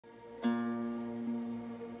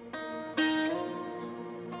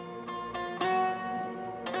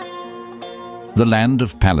The land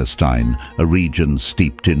of Palestine, a region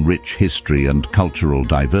steeped in rich history and cultural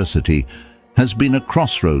diversity, has been a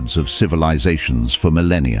crossroads of civilizations for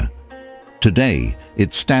millennia. Today,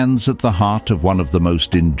 it stands at the heart of one of the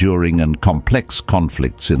most enduring and complex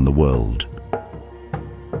conflicts in the world.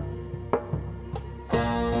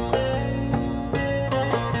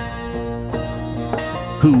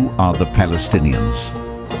 Who are the Palestinians?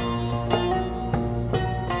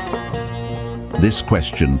 This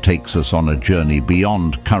question takes us on a journey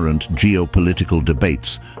beyond current geopolitical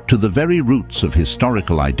debates to the very roots of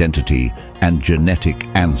historical identity and genetic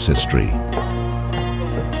ancestry.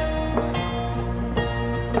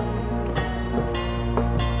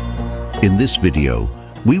 In this video,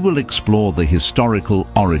 we will explore the historical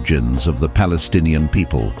origins of the Palestinian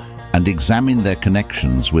people and examine their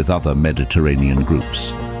connections with other Mediterranean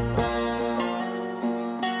groups.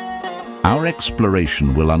 Our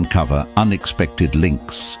exploration will uncover unexpected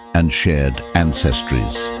links and shared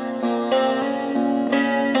ancestries.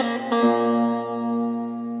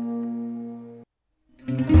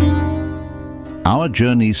 Our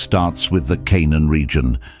journey starts with the Canaan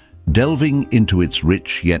region, delving into its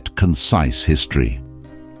rich yet concise history.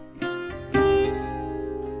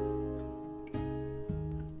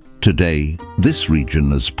 Today, this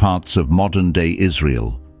region is parts of modern-day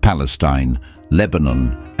Israel, Palestine,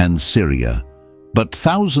 Lebanon, and Syria. But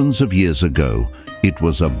thousands of years ago, it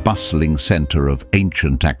was a bustling center of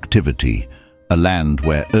ancient activity, a land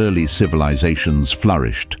where early civilizations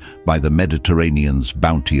flourished by the Mediterranean's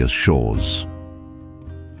bounteous shores.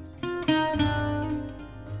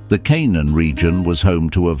 The Canaan region was home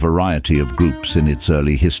to a variety of groups in its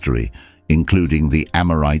early history, including the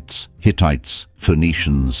Amorites, Hittites,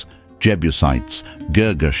 Phoenicians, Jebusites,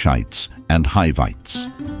 Girgashites, and Hivites.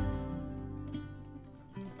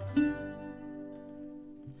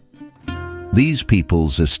 These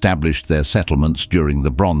peoples established their settlements during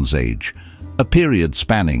the Bronze Age, a period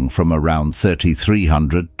spanning from around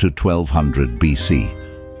 3300 to 1200 BC.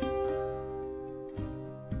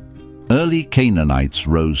 Early Canaanites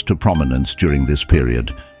rose to prominence during this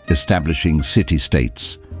period, establishing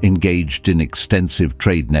city-states, engaged in extensive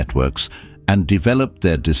trade networks, and developed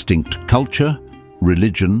their distinct culture,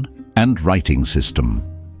 religion, and writing system.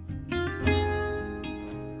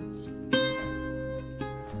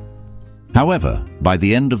 However, by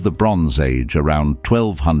the end of the Bronze Age, around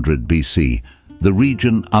 1200 BC, the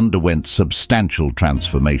region underwent substantial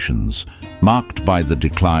transformations, marked by the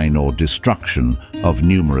decline or destruction of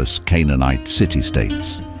numerous Canaanite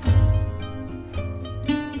city-states.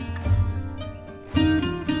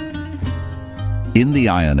 In the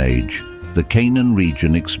Iron Age, the Canaan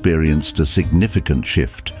region experienced a significant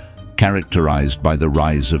shift, characterized by the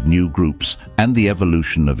rise of new groups and the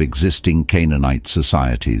evolution of existing Canaanite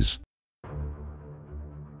societies.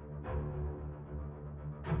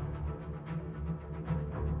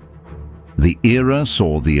 The era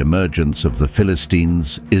saw the emergence of the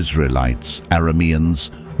Philistines, Israelites, Arameans,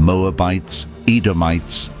 Moabites,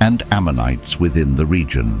 Edomites, and Ammonites within the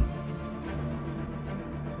region.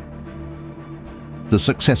 The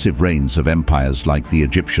successive reigns of empires like the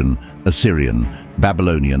Egyptian, Assyrian,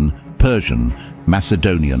 Babylonian, Persian,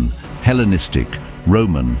 Macedonian, Hellenistic,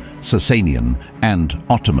 Roman, Sasanian, and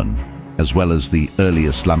Ottoman, as well as the early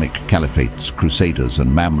Islamic caliphates, Crusaders, and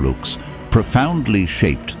Mamluks, profoundly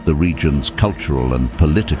shaped the region's cultural and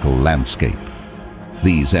political landscape.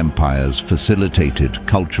 These empires facilitated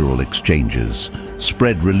cultural exchanges,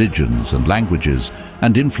 spread religions and languages,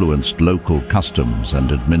 and influenced local customs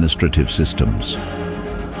and administrative systems.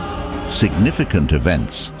 Significant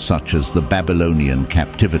events such as the Babylonian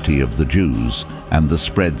captivity of the Jews and the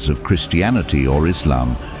spreads of Christianity or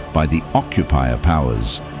Islam by the occupier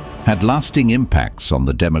powers had lasting impacts on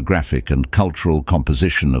the demographic and cultural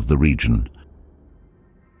composition of the region.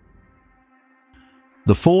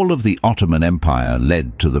 The fall of the Ottoman Empire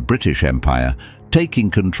led to the British Empire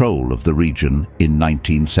taking control of the region in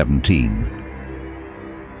 1917.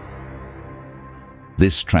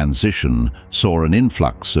 This transition saw an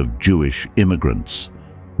influx of Jewish immigrants.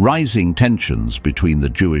 Rising tensions between the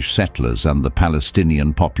Jewish settlers and the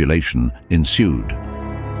Palestinian population ensued.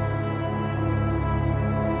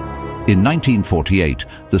 In 1948,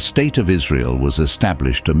 the State of Israel was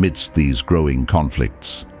established amidst these growing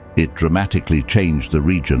conflicts. It dramatically changed the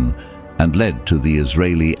region and led to the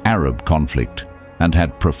Israeli-Arab conflict and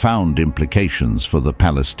had profound implications for the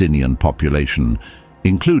Palestinian population,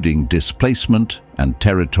 including displacement and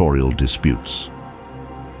territorial disputes.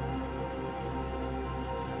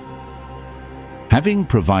 Having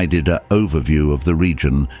provided an overview of the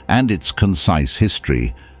region and its concise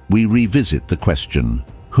history, we revisit the question,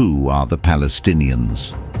 who are the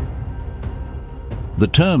Palestinians? The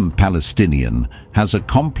term Palestinian has a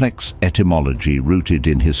complex etymology rooted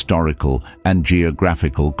in historical and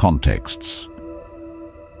geographical contexts.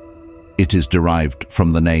 It is derived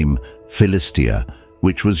from the name Philistia,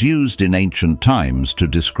 which was used in ancient times to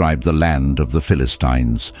describe the land of the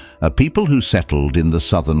Philistines, a people who settled in the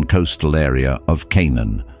southern coastal area of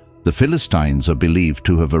Canaan. The Philistines are believed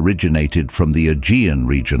to have originated from the Aegean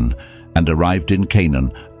region and arrived in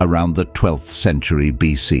Canaan around the 12th century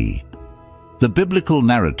BC. The biblical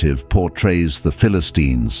narrative portrays the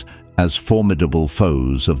Philistines as formidable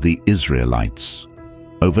foes of the Israelites.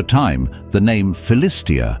 Over time, the name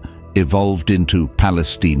Philistia evolved into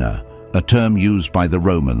Palestina, a term used by the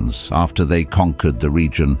Romans after they conquered the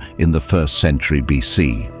region in the 1st century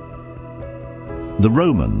BC. The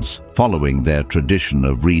Romans, following their tradition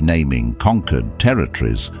of renaming conquered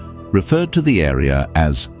territories, referred to the area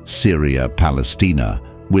as Syria-Palestina,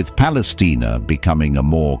 with Palestina becoming a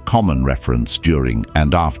more common reference during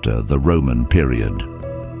and after the Roman period.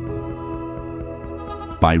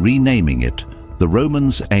 By renaming it, the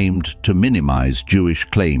Romans aimed to minimize Jewish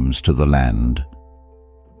claims to the land.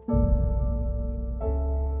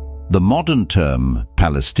 The modern term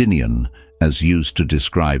Palestinian, as used to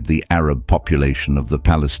describe the Arab population of the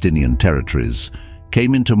Palestinian territories,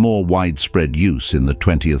 came into more widespread use in the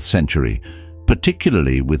 20th century,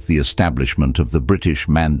 particularly with the establishment of the British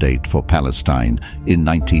Mandate for Palestine in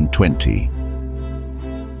 1920.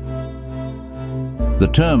 The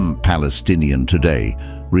term Palestinian today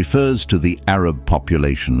refers to the Arab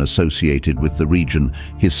population associated with the region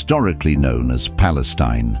historically known as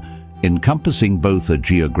Palestine, encompassing both a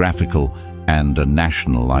geographical and a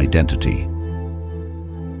national identity.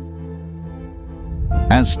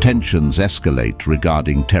 As tensions escalate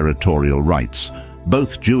regarding territorial rights,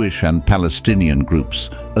 both Jewish and Palestinian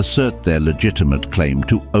groups assert their legitimate claim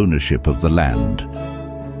to ownership of the land.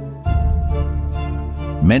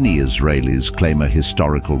 Many Israelis claim a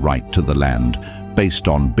historical right to the land based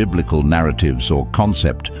on biblical narratives or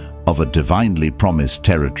concept of a divinely promised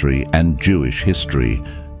territory and Jewish history,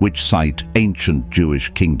 which cite ancient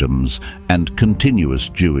Jewish kingdoms and continuous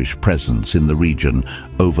Jewish presence in the region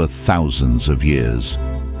over thousands of years.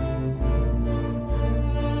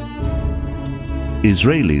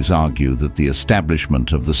 Israelis argue that the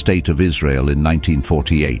establishment of the State of Israel in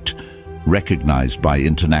 1948, recognized by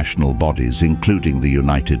international bodies including the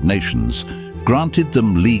United Nations, granted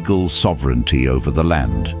them legal sovereignty over the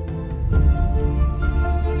land.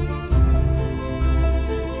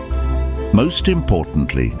 Most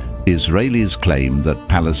importantly, Israelis claim that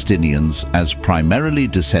Palestinians, as primarily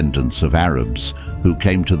descendants of Arabs who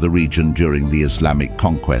came to the region during the Islamic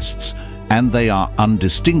conquests, and they are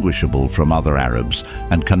undistinguishable from other Arabs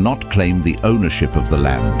and cannot claim the ownership of the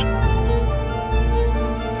land.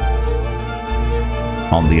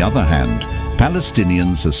 On the other hand,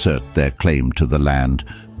 Palestinians assert their claim to the land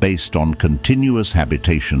based on continuous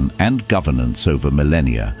habitation and governance over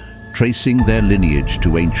millennia, tracing their lineage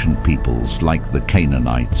to ancient peoples like the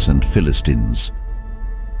Canaanites and Philistines.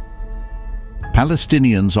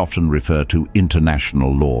 Palestinians often refer to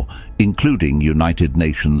international law, including United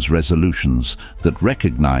Nations resolutions that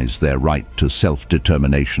recognize their right to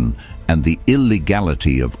self-determination and the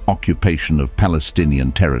illegality of occupation of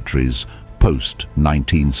Palestinian territories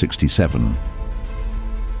post-1967.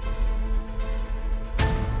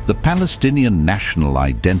 The Palestinian national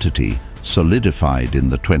identity, solidified in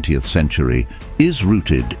the 20th century, is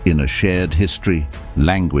rooted in a shared history,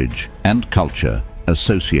 language, and culture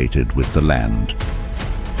associated with the land.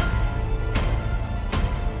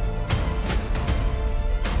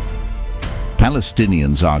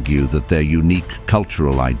 Palestinians argue that their unique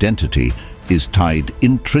cultural identity is tied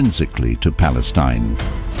intrinsically to Palestine.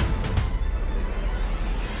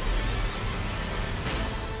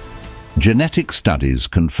 Genetic studies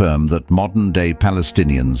confirm that modern-day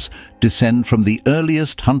Palestinians descend from the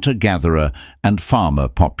earliest hunter-gatherer and farmer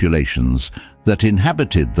populations that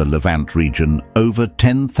inhabited the Levant region over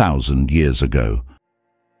 10,000 years ago.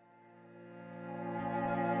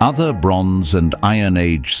 Other Bronze and Iron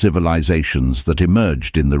Age civilizations that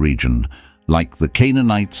emerged in the region, like the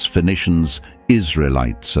Canaanites, Phoenicians,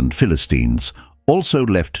 Israelites, and Philistines, also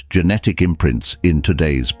left genetic imprints in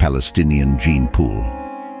today's Palestinian gene pool.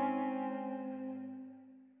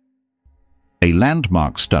 A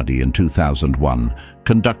landmark study in 2001,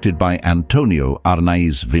 conducted by Antonio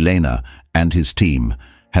Arnaiz Villena and his team,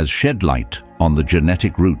 has shed light on the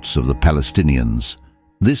genetic roots of the Palestinians.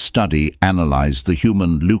 This study analyzed the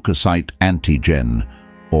human leukocyte antigen,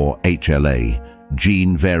 or HLA,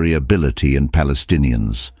 gene variability in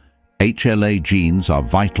Palestinians. HLA genes are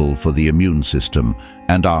vital for the immune system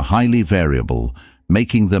and are highly variable,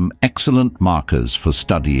 making them excellent markers for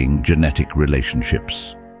studying genetic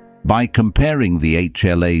relationships. By comparing the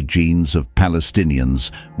HLA genes of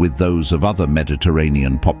Palestinians with those of other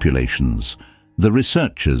Mediterranean populations, the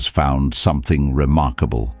researchers found something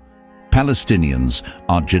remarkable. Palestinians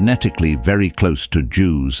are genetically very close to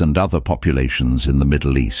Jews and other populations in the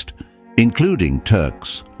Middle East, including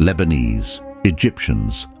Turks, Lebanese,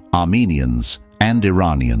 Egyptians, Armenians, and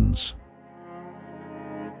Iranians.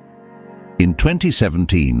 In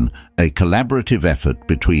 2017, a collaborative effort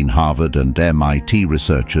between Harvard and MIT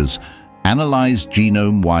researchers analyzed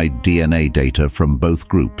genome-wide DNA data from both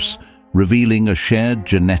groups, revealing a shared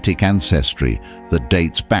genetic ancestry that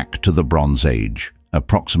dates back to the Bronze Age,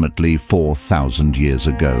 approximately 4,000 years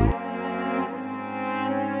ago.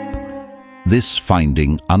 This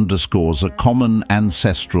finding underscores a common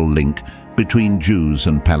ancestral link between Jews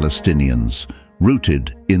and Palestinians,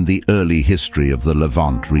 rooted in the early history of the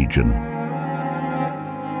Levant region.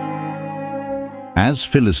 As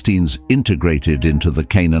Philistines integrated into the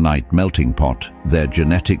Canaanite melting pot, their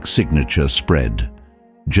genetic signature spread.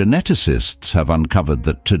 Geneticists have uncovered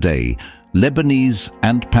that today, Lebanese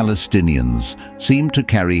and Palestinians seem to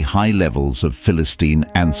carry high levels of Philistine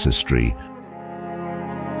ancestry.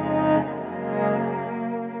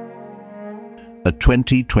 A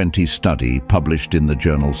 2020 study published in the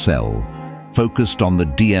journal Cell focused on the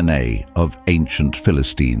DNA of ancient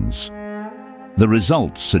Philistines. The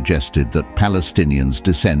results suggested that Palestinians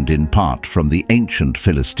descend in part from the ancient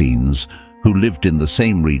Philistines who lived in the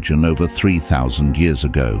same region over 3,000 years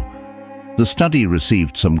ago. The study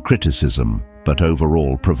received some criticism, but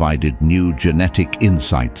overall provided new genetic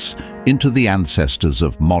insights into the ancestors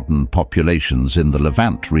of modern populations in the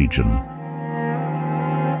Levant region.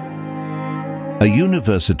 A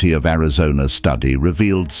University of Arizona study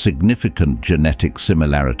revealed significant genetic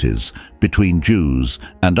similarities between Jews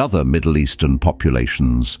and other Middle Eastern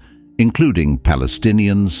populations, including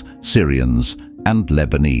Palestinians, Syrians, and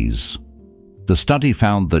Lebanese. The study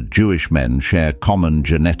found that Jewish men share common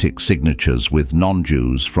genetic signatures with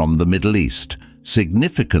non-Jews from the Middle East,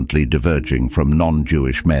 significantly diverging from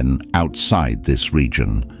non-Jewish men outside this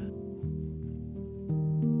region.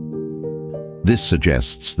 This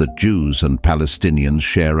suggests that Jews and Palestinians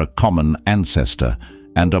share a common ancestor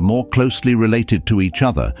and are more closely related to each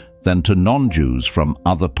other than to non-Jews from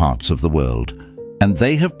other parts of the world, and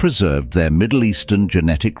they have preserved their Middle Eastern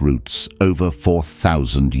genetic roots over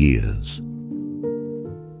 4,000 years.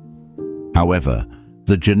 However,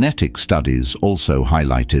 the genetic studies also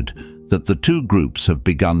highlighted that the two groups have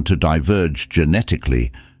begun to diverge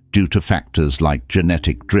genetically due to factors like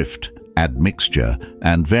genetic drift, admixture,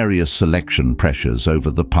 and various selection pressures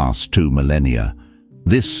over the past 2 millennia.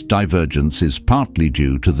 This divergence is partly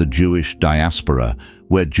due to the Jewish diaspora,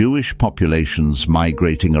 where Jewish populations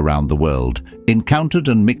migrating around the world encountered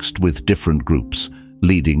and mixed with different groups,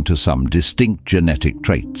 leading to some distinct genetic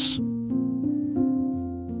traits.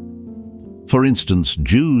 For instance,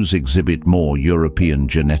 Jews exhibit more European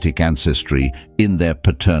genetic ancestry in their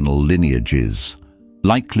paternal lineages,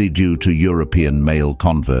 likely due to European male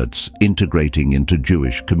converts integrating into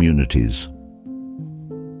Jewish communities.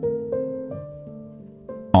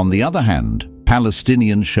 On the other hand,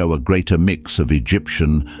 Palestinians show a greater mix of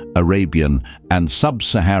Egyptian, Arabian, and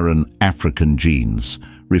sub-Saharan African genes,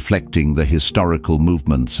 reflecting the historical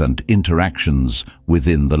movements and interactions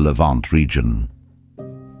within the Levant region.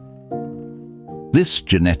 This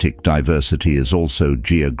genetic diversity is also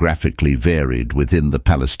geographically varied within the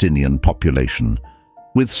Palestinian population,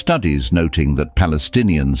 with studies noting that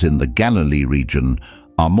Palestinians in the Galilee region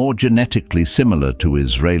are more genetically similar to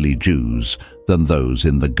Israeli Jews than those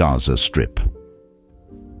in the Gaza Strip.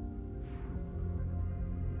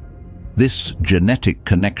 This genetic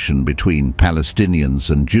connection between Palestinians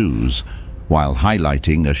and Jews, while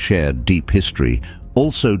highlighting a shared deep history,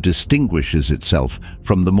 also distinguishes itself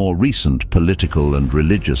from the more recent political and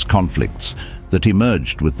religious conflicts that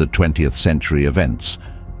emerged with the 20th century events,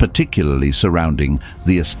 particularly surrounding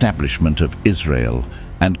the establishment of Israel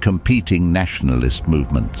and competing nationalist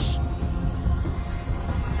movements.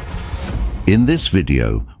 In this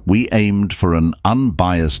video, we aimed for an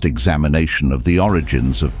unbiased examination of the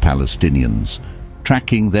origins of Palestinians,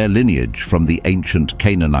 tracking their lineage from the ancient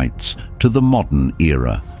Canaanites to the modern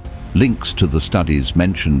era. Links to the studies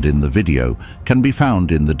mentioned in the video can be found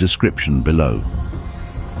in the description below.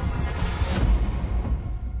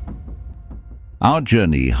 Our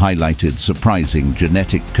journey highlighted surprising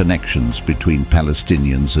genetic connections between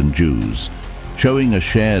Palestinians and Jews, showing a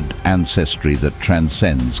shared ancestry that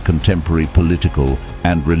transcends contemporary political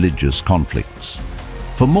and religious conflicts.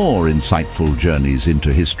 For more insightful journeys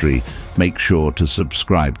into history, make sure to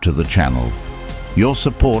subscribe to the channel. Your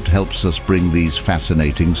support helps us bring these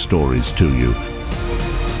fascinating stories to you.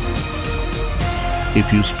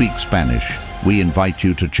 If you speak Spanish, we invite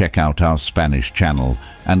you to check out our Spanish channel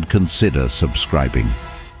and consider subscribing.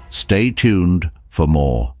 Stay tuned for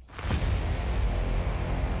more.